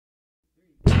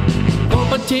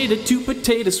potato, 2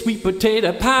 potato, sweet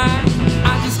potato pie.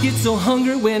 I just get so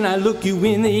hungry when I look you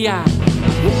in the eye.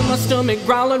 Feel my stomach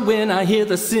growling when I hear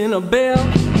the sinner bell.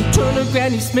 Turn to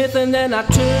Granny Smith and then I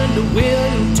turn to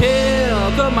William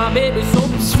Tell. 'Cause my baby's so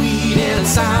sweet and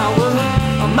sour.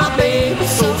 My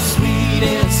baby's so sweet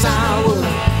and sour.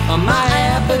 My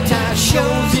appetite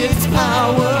shows its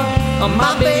power.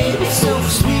 My baby's so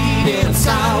sweet and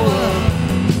sour.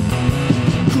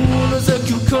 Cool as a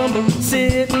cucumber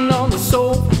sitting on the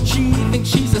sofa. She thinks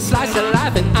she's a slice of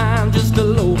life and I'm just a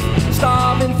loaf.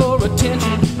 Starving for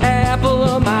attention, apple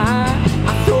of my eye.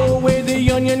 I throw away the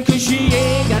onion 'cause she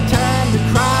ain't got time to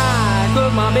cry.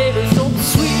 'Cause my baby's so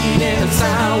sweet and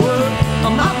sour.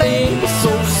 My baby's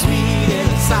so sweet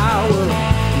and sour.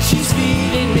 She's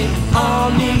feeding me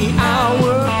on the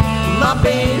hour. My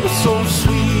baby's so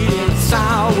sweet and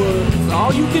sour. It's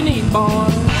all you can eat, boy.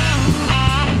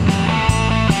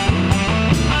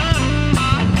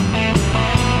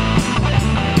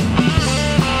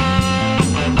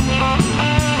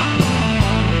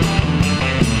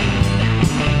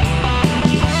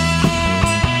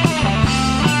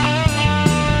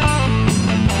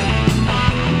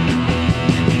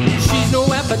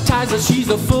 Appetizer, she's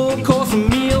a full course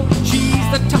meal. She's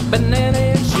the top banana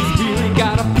and she's really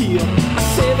got a peel. I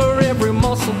savor every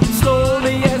muscle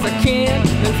slowly as I can,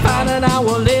 and find an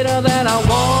hour later that I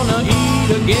wanna eat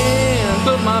again.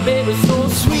 'Cause my baby's so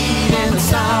sweet and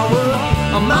sour.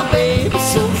 My baby's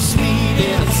so sweet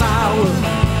and sour.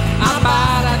 I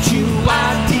bite, I chew, I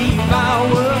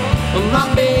devour. My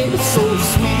baby's so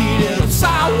sweet and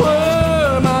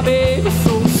sour. My baby's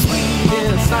so sweet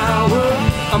and sour.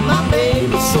 My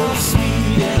baby's so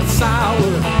sweet and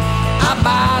sour. I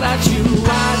bite, I chew,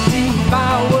 I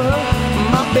devour.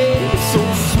 My baby's so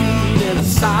sweet and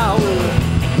sour.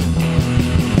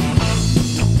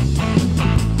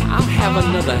 I'll have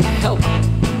another help,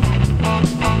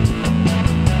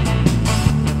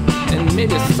 and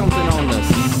maybe something